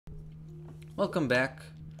Welcome back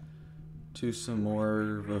to some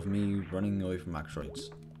more of me running away from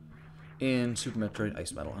Metroids in Super Metroid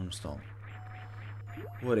Ice Battle Uninstall.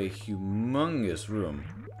 What a humongous room.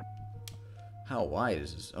 How wide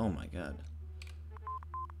is this? Oh my god.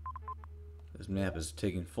 This map is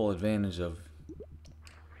taking full advantage of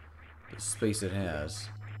the space it has.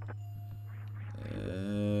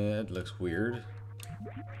 It looks weird.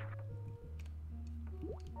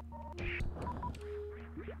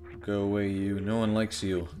 Go away, you. No one likes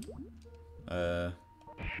you. Yeah,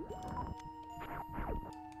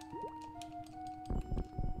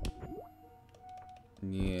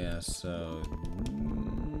 so...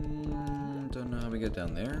 don't know how we get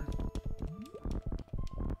down there.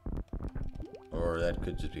 Or that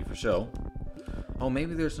could just be for show. Oh,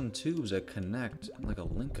 maybe there's some tubes that connect, like a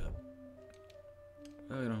link up.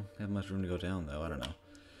 Oh, we don't have much room to go down, though. I don't know.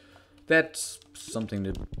 That's something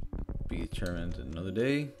to be determined another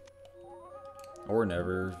day. Or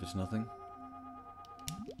never, if it's nothing.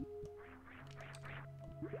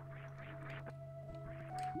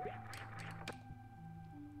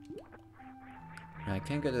 I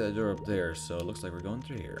can't get to that door up there, so it looks like we're going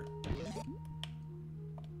through here.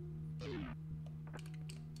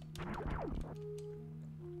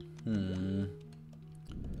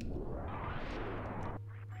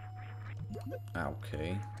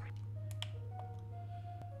 Okay.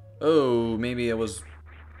 Oh, maybe I was...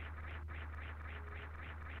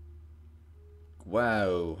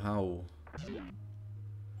 Wow, how...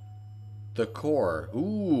 The core.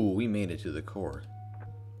 Ooh, we made it to the core.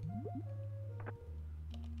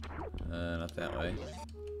 Not that way.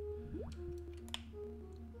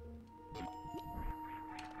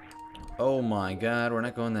 Oh my god, we're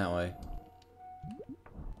not going that way.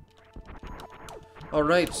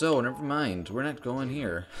 Alright, so, never mind. We're not going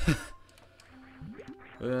here.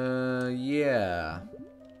 Yeah.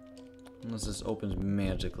 Unless this opens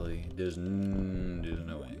magically. There's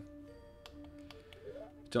no way.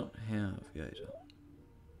 Don't have the item.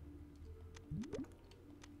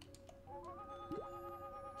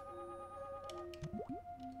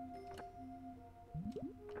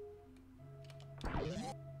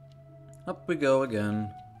 Up we go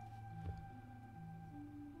again.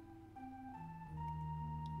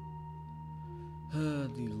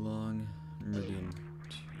 The long meridian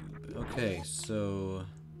tube. Okay, so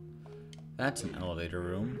that's an elevator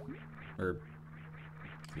room, or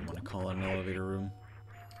if you want to call it an elevator room.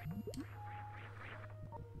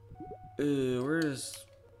 Where is?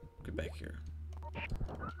 Get back here.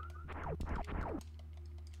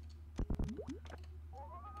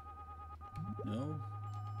 No.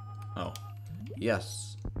 Oh,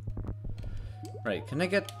 yes. Right, can I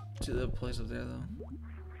get to the place up there, though?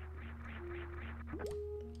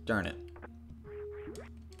 Darn it.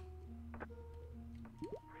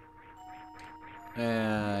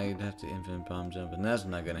 I'd have to infinite bomb jump, and that's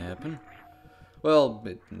not gonna happen. Well,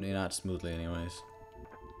 not smoothly anyways.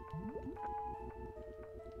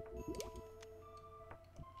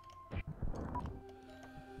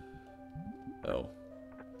 Oh.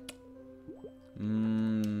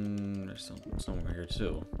 There's something somewhere here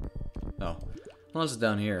too. Oh. Unless it's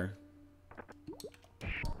down here.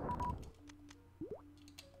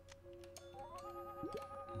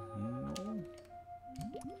 No.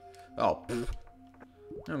 Oh. Pfft.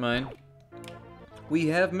 Never mind. We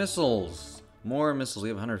have missiles. More missiles. We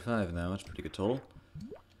have 105 now. That's pretty good total.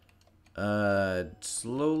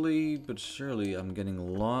 Slowly but surely I'm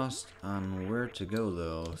getting lost on where to go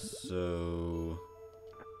though. So...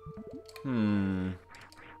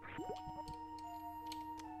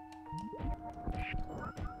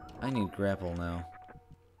 I need grapple now.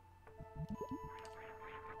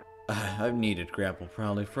 I've needed grapple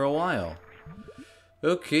probably for a while.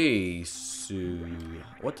 Okay, so...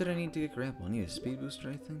 What did I need to get grapple? I need a speed booster,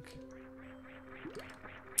 I think?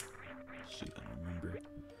 Shoot, I don't remember.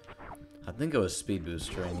 I think it was speed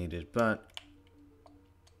booster I needed, but...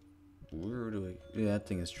 Where do I... Yeah, that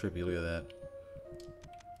thing is trippy, look at that.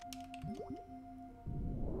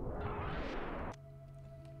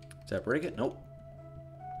 Does that break it? Nope.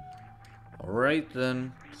 Alright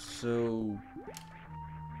then, so...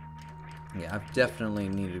 Yeah, I've definitely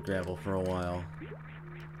needed gravel for a while.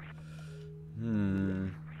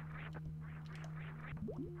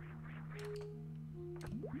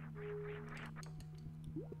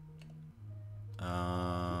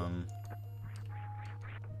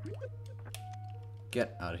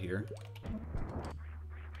 Get out of here.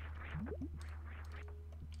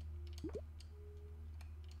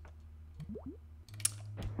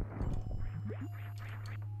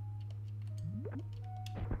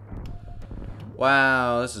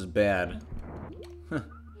 Wow, this is bad.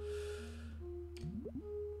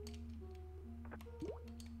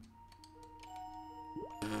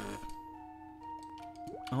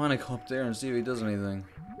 I want to go up there and see if he does anything.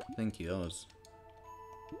 I think he does.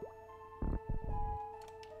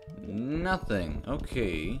 Nothing.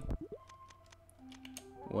 Okay.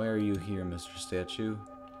 Why are you here, Mr. Statue?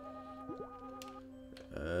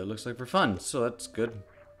 Looks like for fun, so that's good.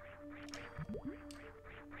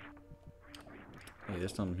 Hey,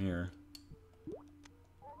 there's something here.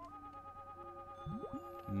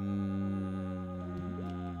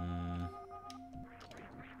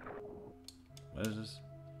 What is this?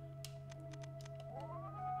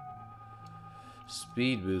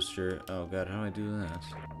 Speed booster. Oh god, how do I do that?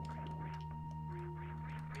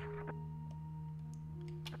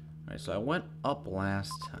 Alright, so I went up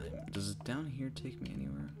last time. Does it down here take me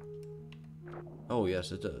anywhere? Oh,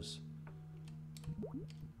 yes, it does.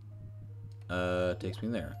 It takes me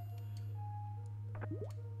there.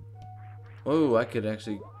 Oh, I could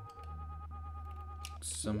actually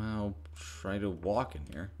somehow try to walk in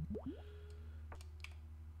here.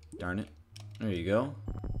 Darn it. There you go.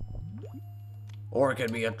 Or it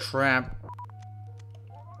could be a trap.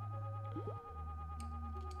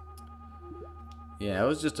 Yeah, it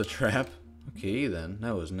was just a trap. Okay, then.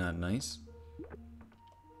 That was not nice.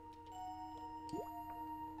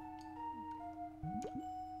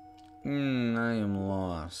 I am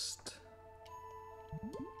lost.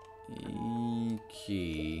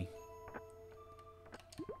 Key.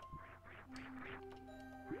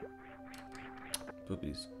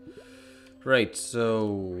 Boobies. Right,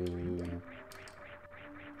 so...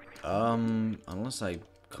 unless I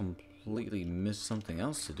completely missed something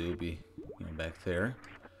else to do, it'd be, you know, back there.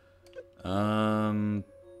 Oh,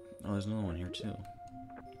 there's another one here, too.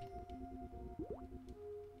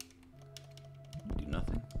 Do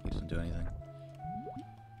nothing? He doesn't do anything.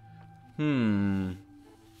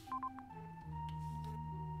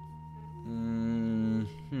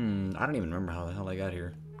 I don't even remember how the hell I got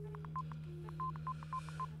here.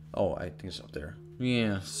 Oh, I think it's up there.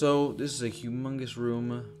 Yeah, so this is a humongous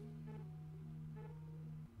room.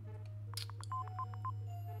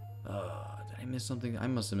 Did I miss something? I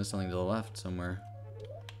must have missed something to the left somewhere.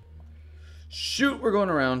 Shoot, we're going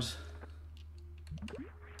around.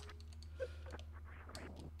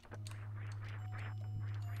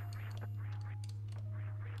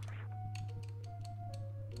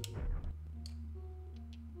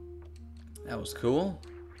 That was cool.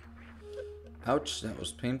 Ouch, that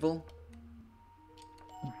was painful.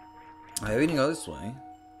 I need to go this way.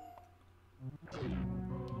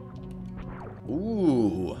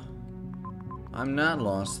 Ooh. I'm not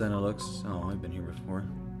lost then, it looks. Oh, I've been here before.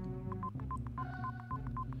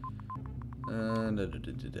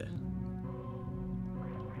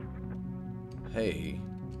 Hey.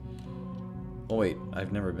 Oh wait,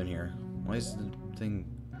 I've never been here. Why is the thing...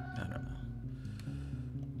 I don't know.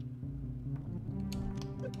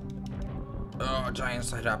 Oh, giant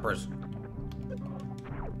side hoppers.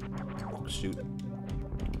 Oh, shoot.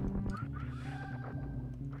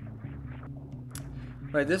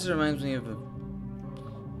 Right, this reminds me of a...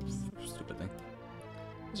 stupid thing.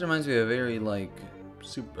 This reminds me of a very, like,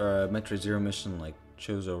 super, Metroid Zero mission, like,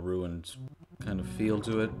 Chozo Ruined kind of feel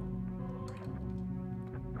to it.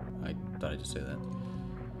 I thought I'd just say that.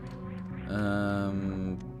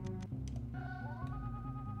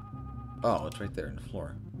 Oh, it's right there in the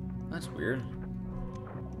floor. That's weird.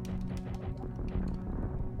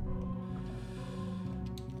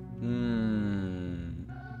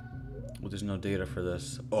 Well, there's no data for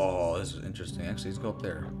this. Oh, this is interesting. Actually, let's go up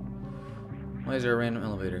there. Why is there a random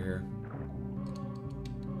elevator here?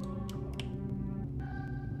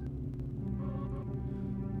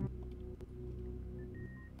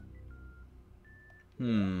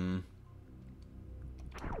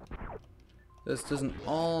 This doesn't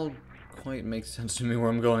all quite make sense to me where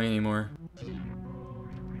I'm going anymore.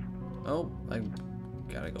 Oh, I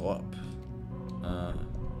gotta go up.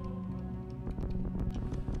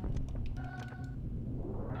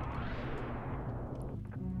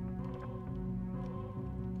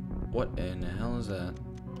 What in the hell is that?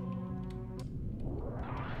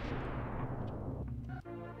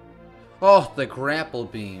 Oh, the grapple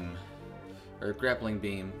beam. Or grappling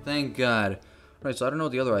beam. Thank God. Right, so I don't know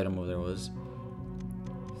what the other item over there was.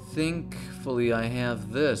 Thankfully, I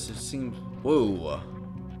have this. It seems... Whoa.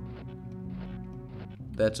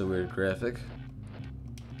 That's a weird graphic.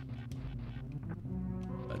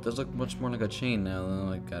 It does look much more like a chain now,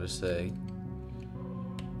 though, I gotta say.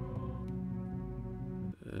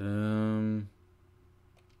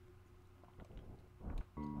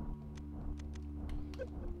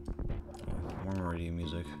 More radio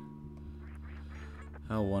music.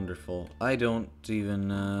 How wonderful. I don't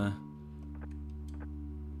even,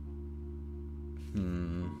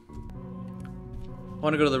 I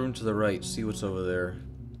want to go to the room to the right, see what's over there.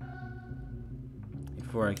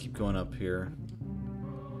 Before I keep going up here.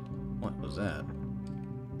 What was that?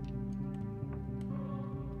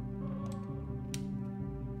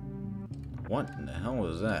 What in the hell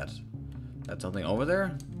was that? That something over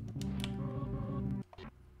there?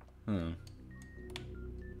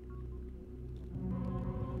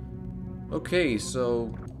 Okay,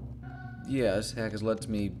 so yeah, this hack has led to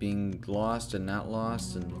me being lost and not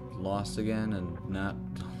lost and lost again and not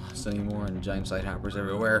lost anymore and giant side hoppers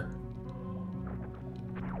everywhere.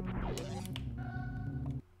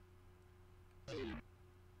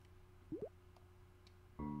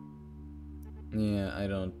 Yeah, I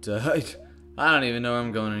don't I don't even know where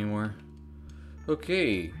I'm going anymore.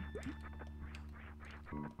 Okay.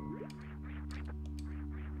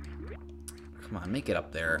 Come on, make it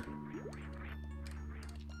up there.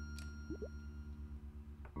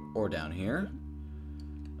 Or down here.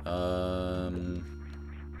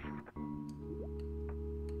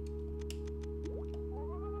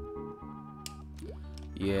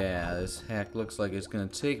 Yeah, this hack looks like it's gonna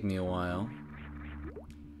take me a while.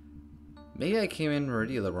 Maybe I came in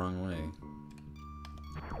already the wrong way.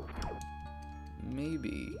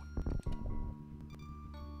 Maybe.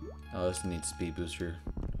 Oh, this needs speed booster.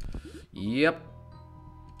 Yep.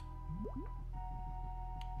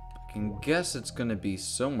 I can guess it's gonna be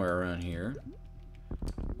somewhere around here.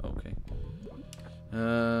 Okay.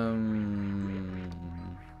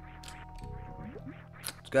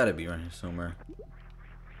 It's gotta be around here somewhere.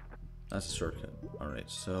 That's a shortcut. Alright,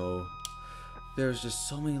 so there's just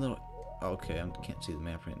so many little... Okay, I can't see the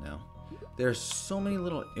map right now. There's so many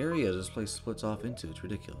little areas this place splits off into. It's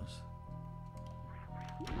ridiculous.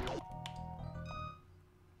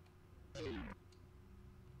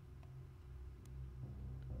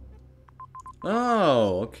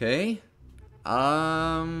 Oh, okay.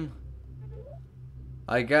 I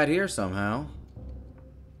got here somehow.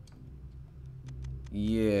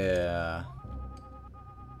 Yeah.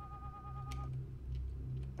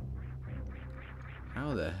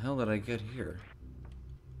 How the hell did I get here?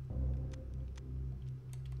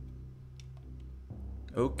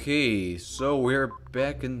 Okay, so we're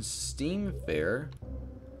back in Steam Fair.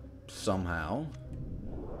 Somehow.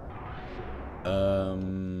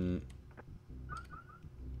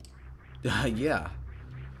 Yeah.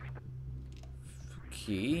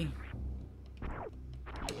 Okay. Well,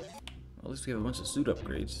 at least we have a bunch of suit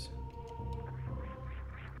upgrades.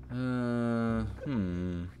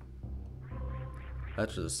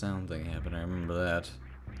 That's where the sound thing happened, I remember that.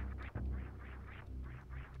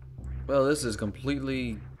 Well, this is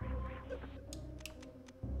completely...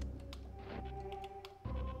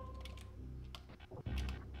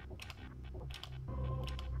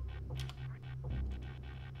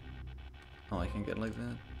 Oh, I can't get like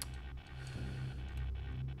that?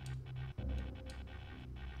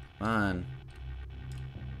 Come on.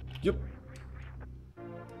 Yep.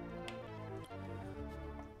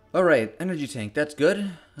 Alright, energy tank, that's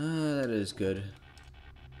good. That is good.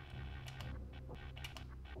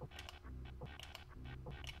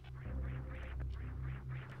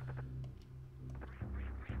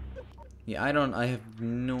 Yeah, I have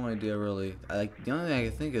no idea really. The only thing I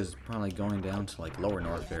can think is probably going down to like Lower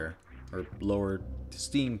North Fair. Or Lower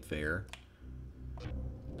Steam Fair.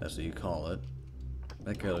 That's what you call it.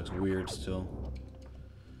 That guy looks weird still.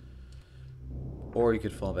 Or you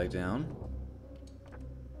could fall back down.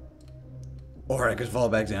 Or I could fall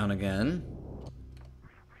back down again.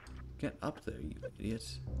 Get up there, you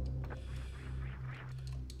idiots.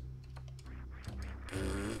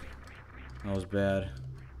 That was bad.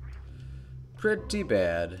 Pretty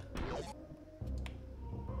bad.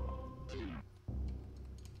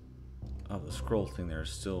 Oh, the scroll thing there is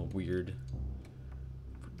still weird.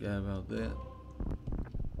 Forgot about that.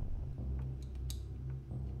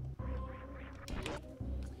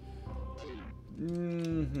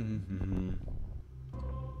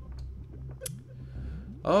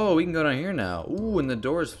 Oh, we can go down here now. Ooh, and the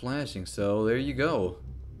door's flashing, so there you go.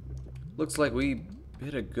 Looks like we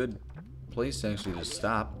hit a good place actually to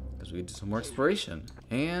stop, because we did some more exploration.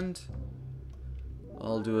 And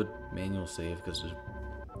I'll do a manual save, because it's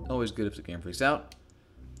always good if the game freaks out.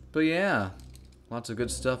 But yeah, lots of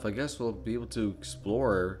good stuff. I guess we'll be able to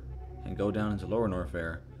explore and go down into Lower North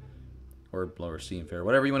Fair. Or Lower Steam Fair,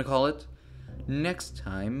 whatever you want to call it. Next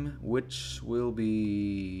time, which will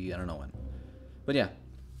be... I don't know when. But yeah,